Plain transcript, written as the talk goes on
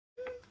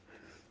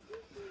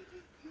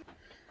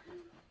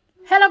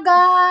Hello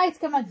guys!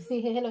 Come on,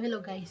 say hello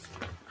guys.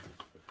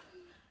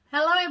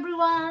 Hello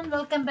everyone!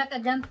 Welcome back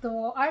again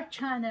to our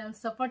channel.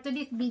 So for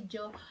today's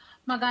video,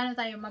 magano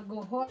tayo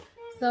mag-go.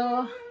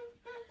 So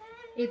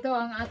ito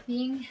ang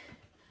ating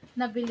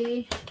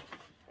nabili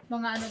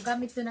mga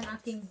gamit ito ng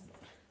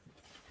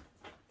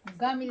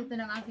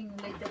aking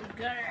little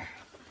girl.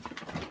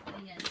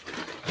 Ayan.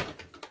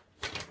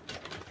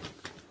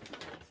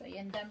 So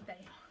ayan, dami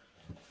tayo.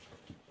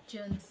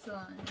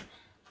 Johnson.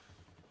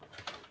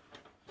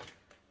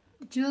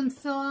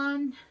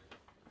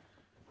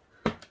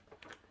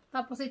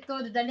 Tapos ito,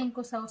 dadaling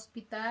ko sa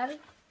hospital.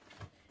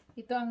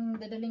 Ito ang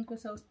dadaling ko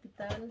sa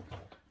hospital.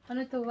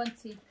 Ano ito? One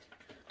seat.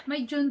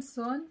 May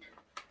Johnson.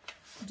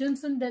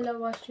 Johnson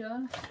dalawa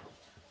siya.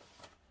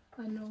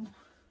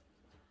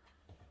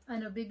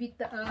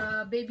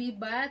 Baby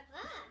bath.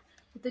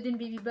 Ito din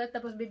baby bath.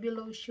 Tapos baby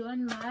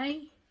lotion.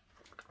 May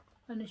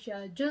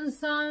siya?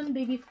 Johnson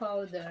baby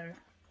powder.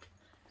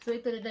 So,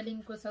 ito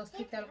dadaling ko sa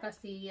hospital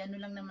kasi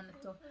lang naman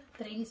ito.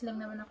 3 days lang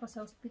naman ako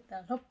sa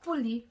hospital.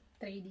 Hopefully,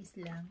 3 days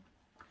lang.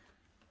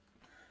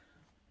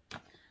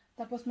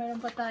 Tapos, meron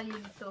pa tayo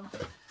ito.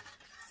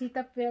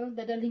 Cetaphil,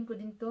 dadaling ko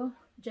din to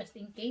just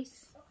in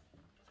case.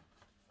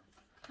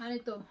 Ano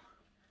ito?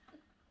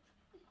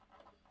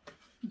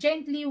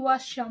 Gently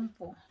Wash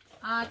Shampoo.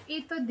 At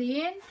ito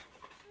din.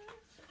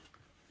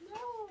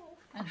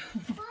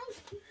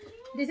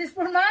 This is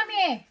for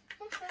mommy.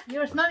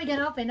 Yours, mommy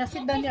can open. Now,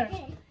 sit down here.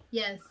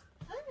 Yes.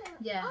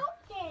 Yeah.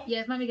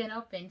 Yes, mommy can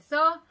open. So,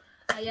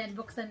 ayan,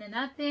 buksan na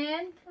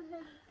natin.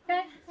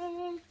 Okay?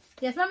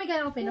 Yes, mommy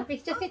can open. Okay,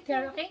 just sit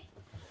here, okay?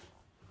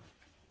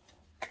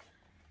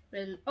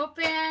 We'll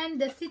open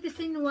the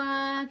Citizen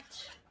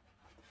watch.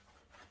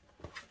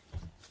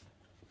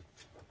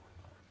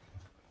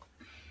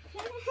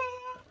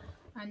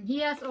 And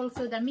he has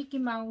also the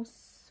Mickey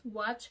Mouse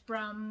watch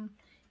from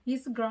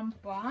his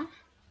grandpa.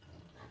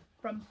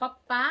 From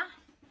Papa.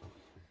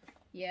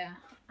 Yeah.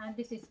 And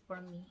this is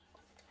for me.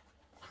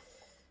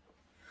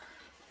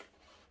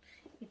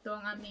 Ito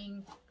ang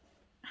aming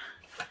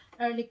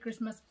early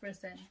Christmas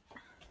present.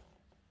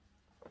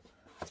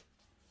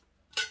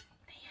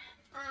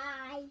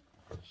 Ayan.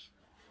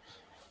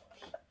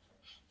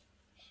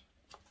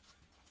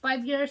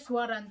 5 years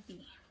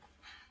warranty.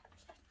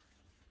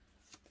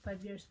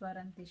 5 years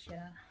warranty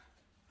siya.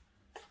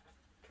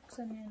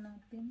 Buksan niya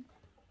natin.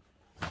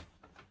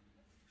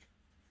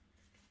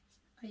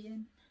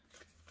 Ayan.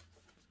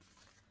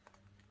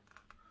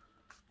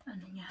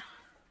 Ano niya?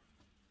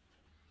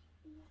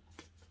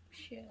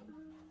 Shell.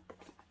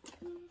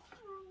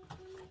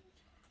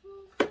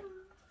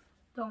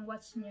 Ito ang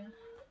watch niya.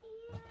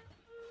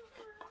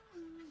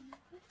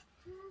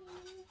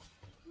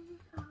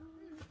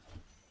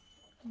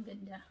 Ang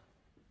ganda.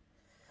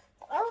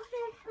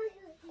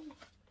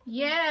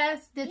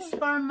 Yes, that's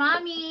for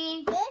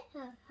mommy.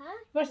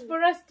 Where's for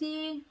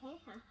Rusty?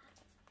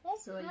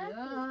 So,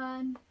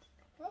 yun.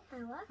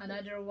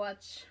 Another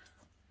watch.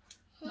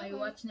 May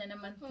watch na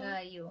naman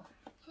tayo.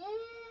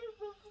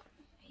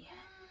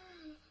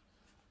 Ayan.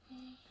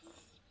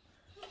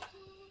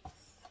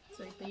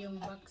 So, ito yung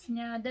box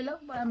niya.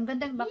 Ang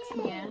gandang box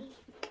niya.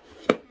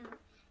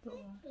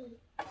 Ito.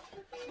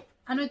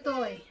 Ano ito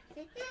eh?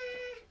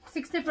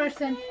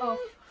 60%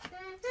 off.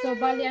 So,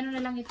 bali ano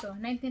na lang ito?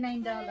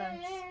 $99.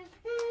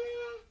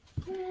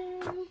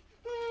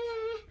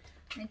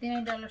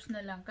 $99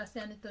 na lang.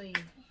 Kasi ano ito eh?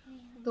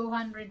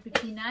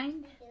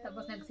 $259.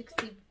 Tapos nag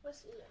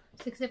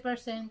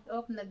 60%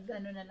 off, nag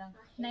na lang,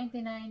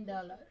 $99.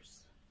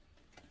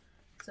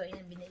 So,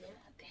 ayan, binili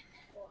natin.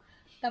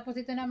 Tapos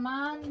ito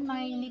naman,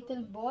 my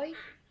little boy,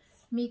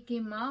 Mickey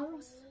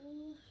Mouse.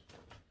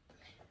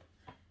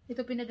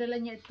 Ito,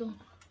 pinadala niya ito.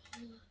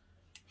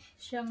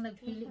 Siyang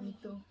nagpili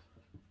nito.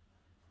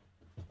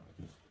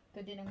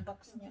 Ito din ang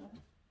box niya.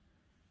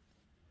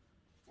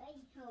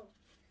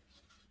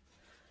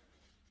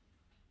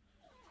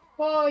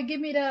 Oh, give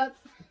me that.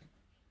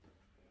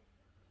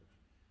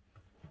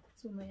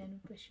 So, may ano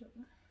pa siya.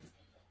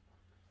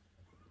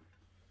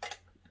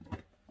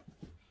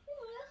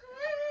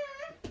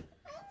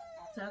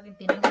 Sa akin,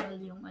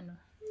 tinanggal yung ano.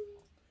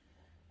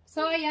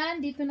 So, ayan.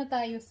 Dito na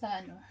tayo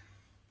sa ano.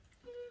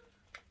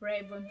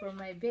 Ribbon for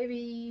my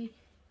baby.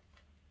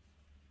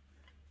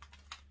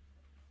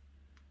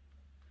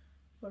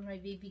 For my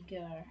baby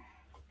girl.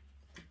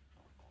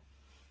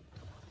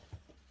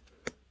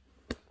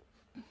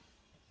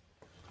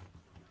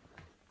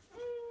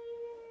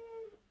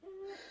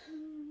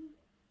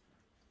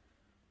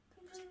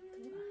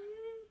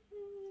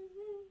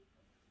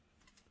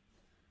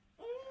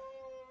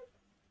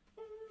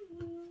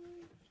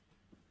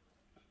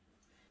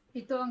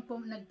 Ito ang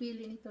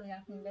nagpili nito,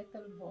 yung aking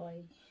little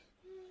boy.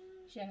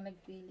 Siyang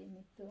nagpili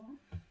nito.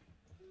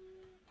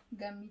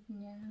 Gamit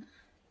niya.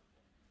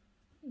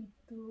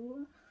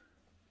 Ito.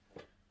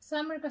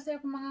 Summer kasi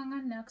ako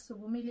manganganak, so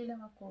bumili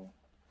lang ako.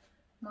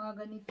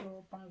 Mga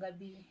ganito, pang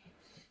gabi.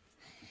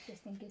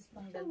 Just in case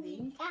pang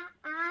gabi.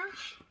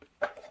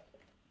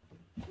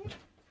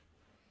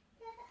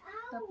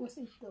 Tapos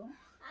ito.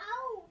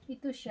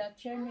 Ito siya,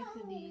 chair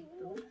nito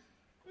dito.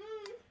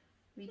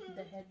 with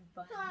the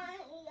headband.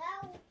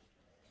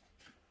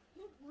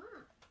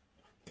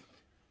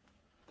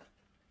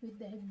 With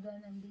the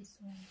headband and this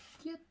one.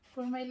 Cute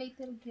for my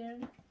little girl.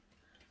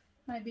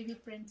 My baby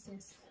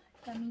princess.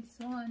 Coming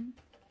soon.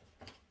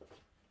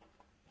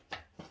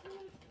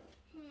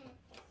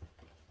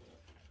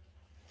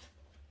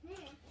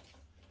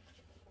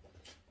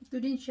 Ito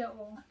din siya,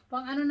 oh.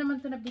 Pang ano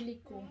naman to nabili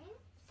ko?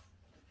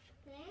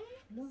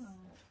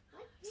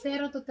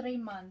 0 to 3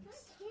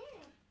 months.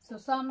 So,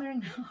 summer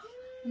na.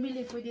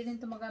 Bumili, pwede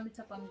din ito magamit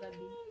sa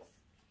panggabi.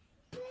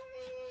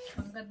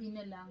 Panggabi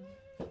na lang.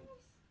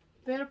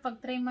 Pero pag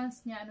 3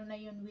 months niya, ano na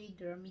yun,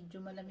 weather,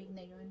 medyo malamig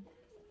na yun.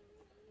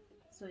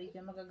 So,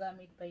 ika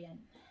magagamit pa yan.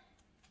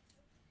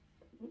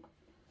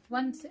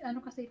 Once,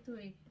 ano kasi ito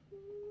eh.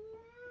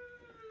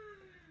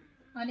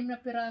 6 na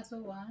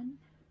piraso. 1,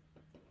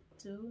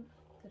 2,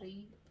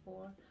 3,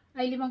 4.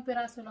 Ay, 5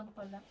 piraso lang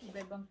pala.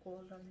 Iba-ibang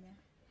color niya.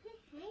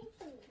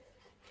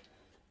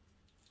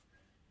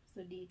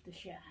 So, dito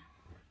siya.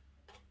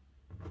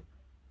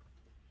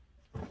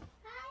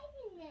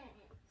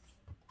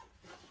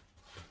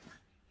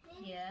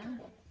 Yeah.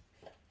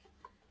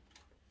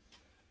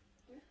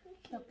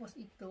 Tapos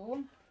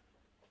ito.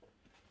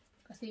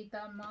 Kasi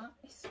tama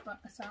is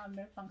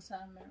summer, pang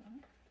summer.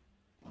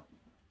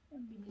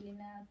 Ang binili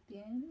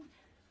natin.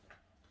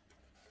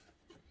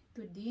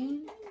 Ito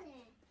din.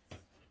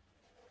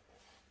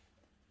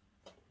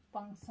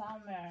 Pang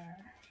summer.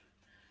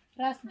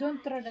 Ras, don't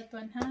throw that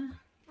one, ha?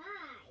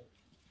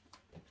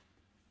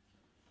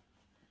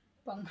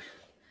 Pang,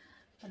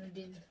 ano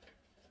din?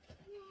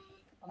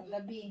 Pang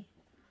gabi.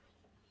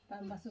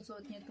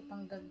 Masusuot niya ito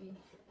pang gabi.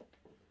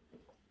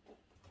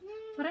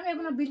 Marami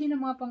ako nabili ng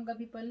mga pang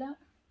gabi pala.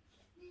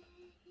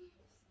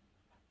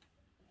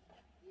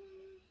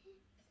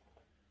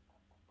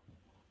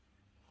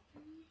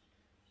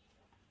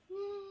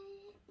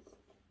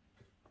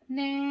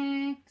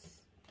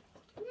 Next.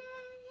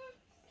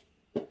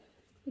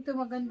 Ito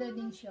maganda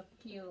din siya.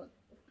 Cute.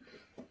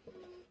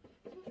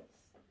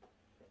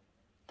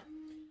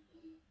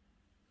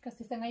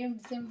 Kasi sa ngayong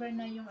December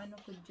na yung ano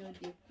ko,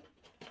 Judith.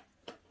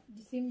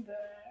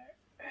 December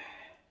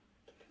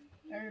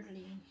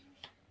early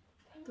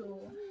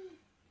to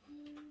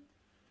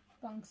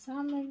pang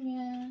summer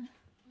niya.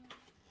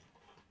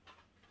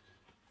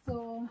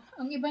 So,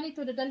 ang iba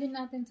nito dadalhin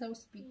natin sa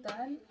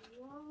ospital.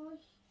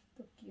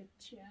 Ito cute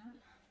siya.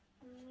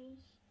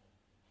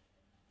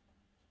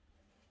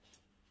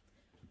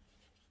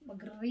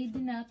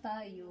 Mag-ready na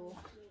tayo.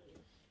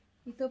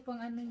 Ito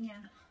pang ano niya.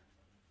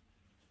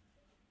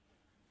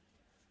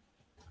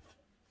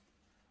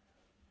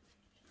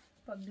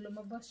 Pag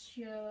lumabas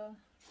siya,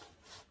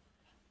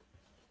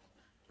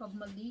 pag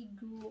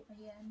maligo,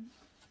 ayan.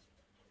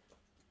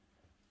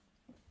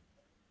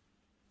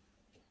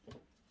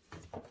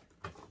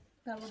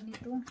 Tawag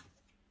nito.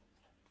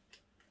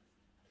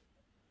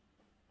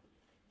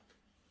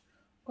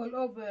 All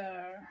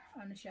over,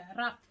 ano siya,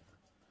 wrap.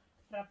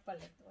 Wrap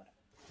pala ito.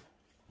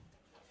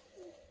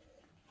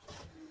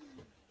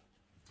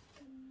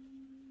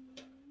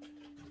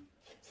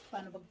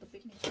 Paano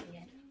pagtupik nito?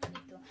 Ayan,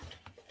 ganito.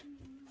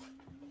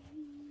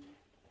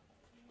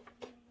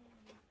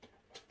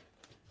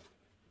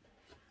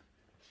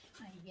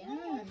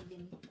 Ayan,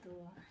 ganito.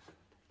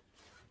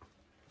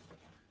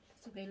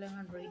 So,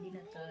 kailangan ready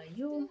na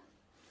tayo.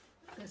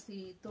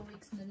 Kasi 2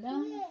 weeks na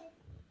lang.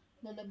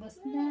 Lalabas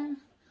na.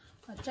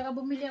 At saka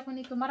bumili ako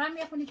nito.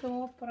 Marami ako nito.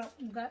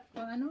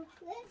 Ano?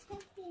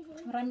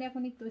 Marami ako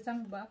nito.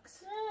 Isang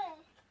box.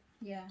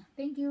 Yeah.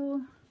 Thank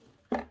you.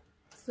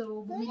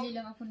 So, bumili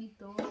lang ako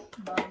nito.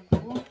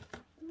 Bago.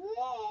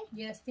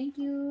 Yes, thank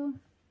you.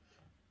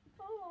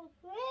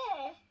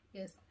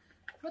 Yes.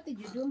 What did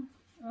you do?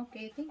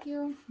 Okay, thank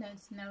you.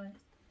 That's now.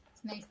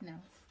 It's nice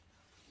now.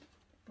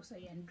 Tapos,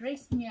 ayan.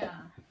 Dress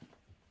niya.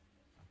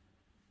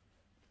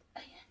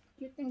 Ayan.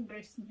 Cute yung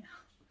dress niya.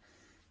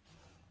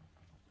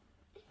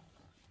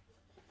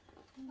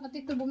 At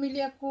ito,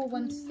 bumili ako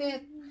 1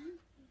 set.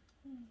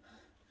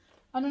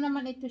 Ano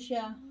naman ito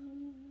siya?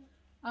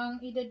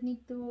 Ang edad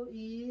nito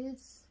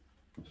is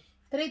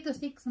 3 to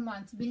 6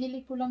 months.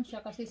 Binili ko lang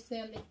siya kasi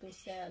sell ito.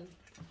 Sell.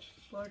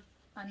 For,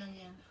 ano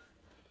niya.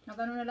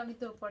 Nagano na lang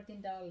ito,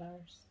 $14.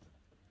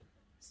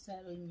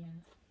 Sell niya.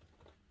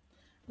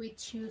 With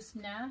shoes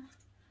na.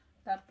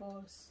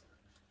 Tapos,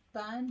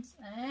 pants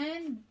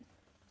and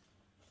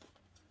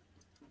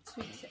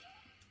sweet set.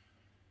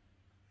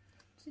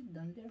 Sit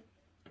down there.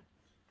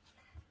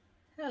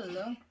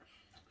 Hello.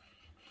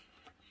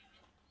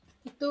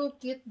 Ito,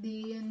 cute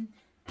din.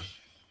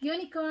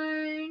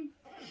 Unicorn.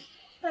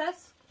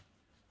 Plus,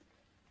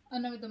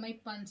 ano ito, may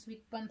pants.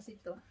 With pants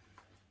ito.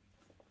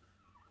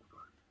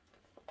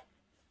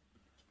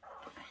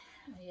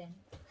 Ayan.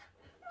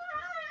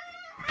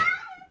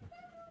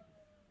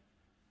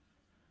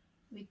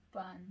 With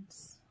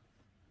pants.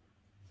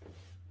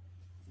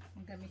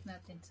 Ang gamit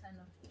natin sa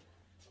ano.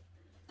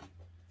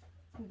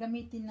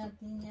 Gamitin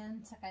natin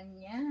yan sa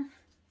kanya.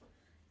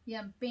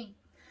 Yan, pink.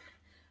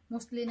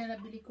 Mostly na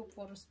nabili ko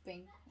puros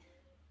pink.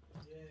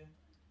 Yeah.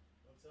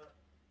 What's up?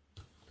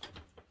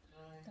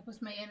 Hi. Tapos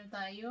may ano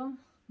tayo,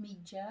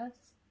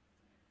 medyas,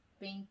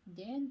 pink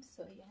din.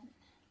 So, ayan.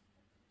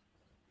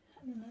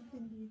 Ano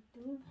natin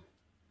dito?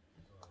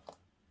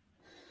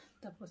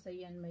 Tapos,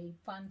 ayan, may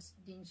pants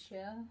din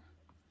siya.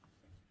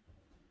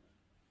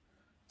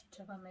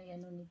 Tsaka may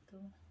ano nito.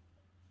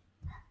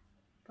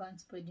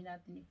 Pants, pwede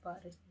natin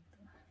ipares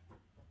dito.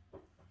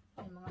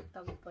 May mga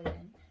tag pa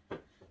yan.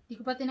 Hindi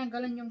ko pa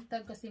tinanggalan yung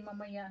tag kasi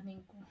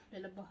mamayanin ko.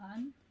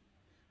 Lalabahan.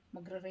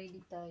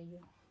 Magra-ready tayo.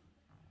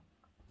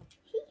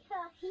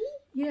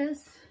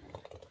 Yes.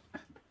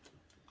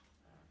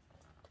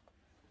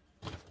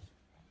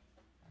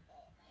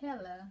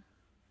 Hello.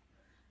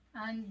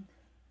 And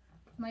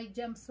may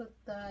jumpsuit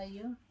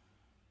tayo.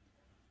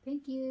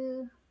 Thank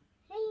you.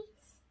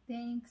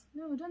 Thanks.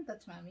 No, don't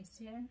touch mommy's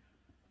hair.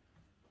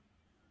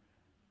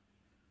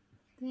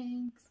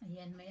 Thanks.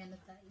 Ayan, may ano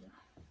tayo.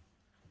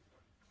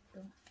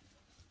 Ito.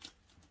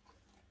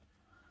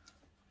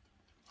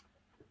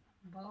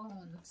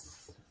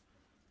 Bones.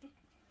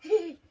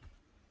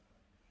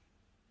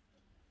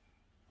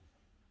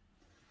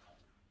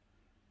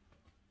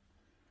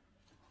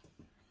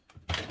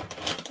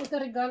 Ito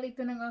regalo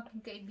ito ng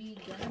aking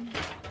kaibigan.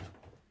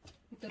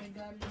 Ito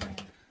regalo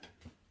niya.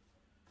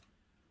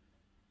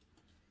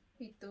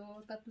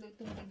 Ito, tatlo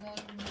itong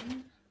regalo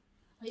niya.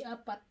 Ay,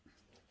 4.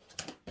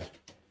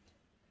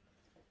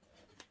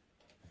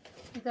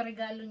 Ito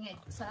regalo niya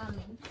ito sa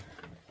amin.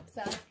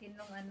 Sa akin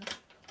nung ano.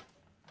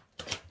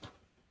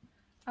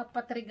 4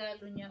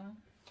 regalo niya.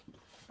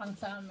 Pang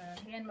summer.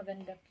 Yan,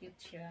 maganda, cute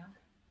siya.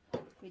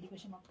 Pwede ko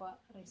siya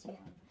mapa-res mo.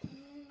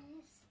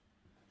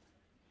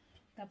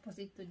 Tapos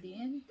ito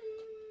din.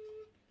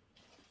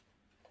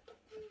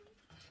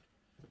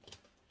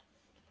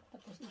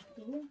 Tapos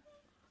ito.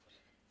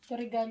 Ito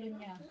regalo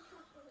niya.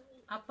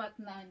 4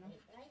 na ano.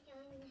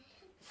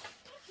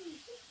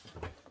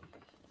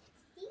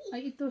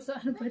 Ay, ito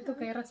sa ano pa ito?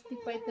 Kay Rusty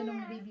pa ito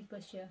nung baby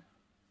pa siya.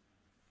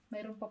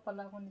 Mayroon pa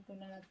pala ako nito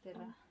na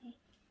natira.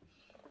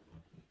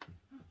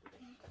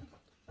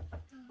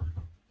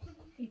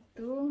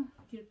 Ito,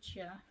 cute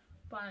siya.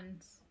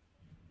 Pants.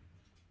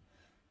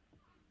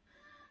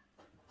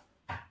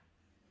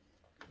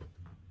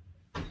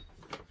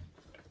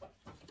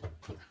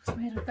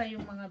 Meron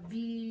tayong mga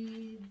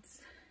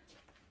beads.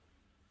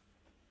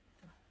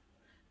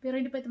 Pero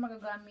hindi pa ito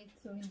magagamit.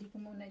 So, hindi ko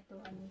muna ito,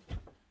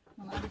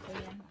 mga ano pa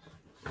yan.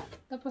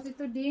 Tapos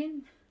ito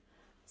din.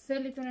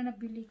 Sale ito na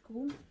nabili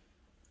ko.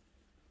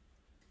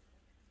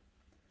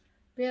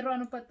 Pero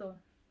ano pa to?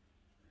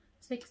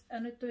 3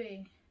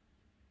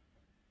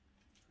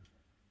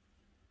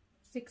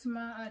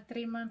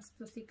 months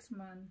to 6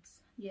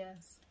 months.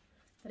 Yes.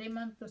 3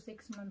 months to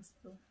 6 months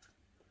to.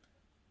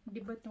 Di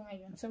ba ito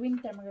ngayon? Sa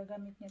winter,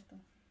 magagamit niya to.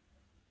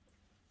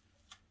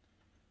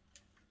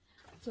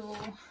 So,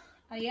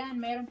 ayan,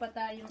 meron pa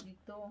tayong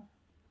ito.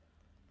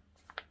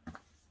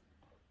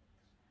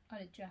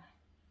 Ano siya?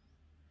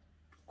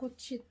 Coat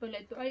sheet pala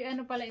ito. Ay,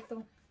 ano pala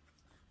ito?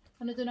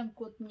 Ano to ng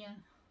coat niya?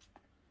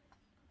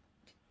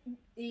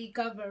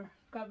 I-cover.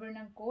 Cover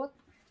ng coat.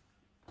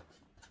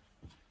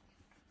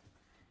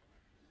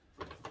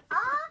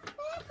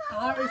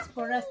 R is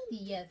for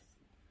Rusty, yes.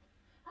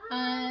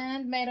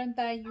 And meron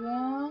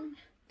tayong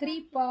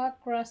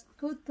 3-pack crust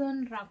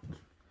cotton wrap.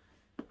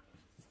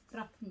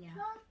 Wrap niya.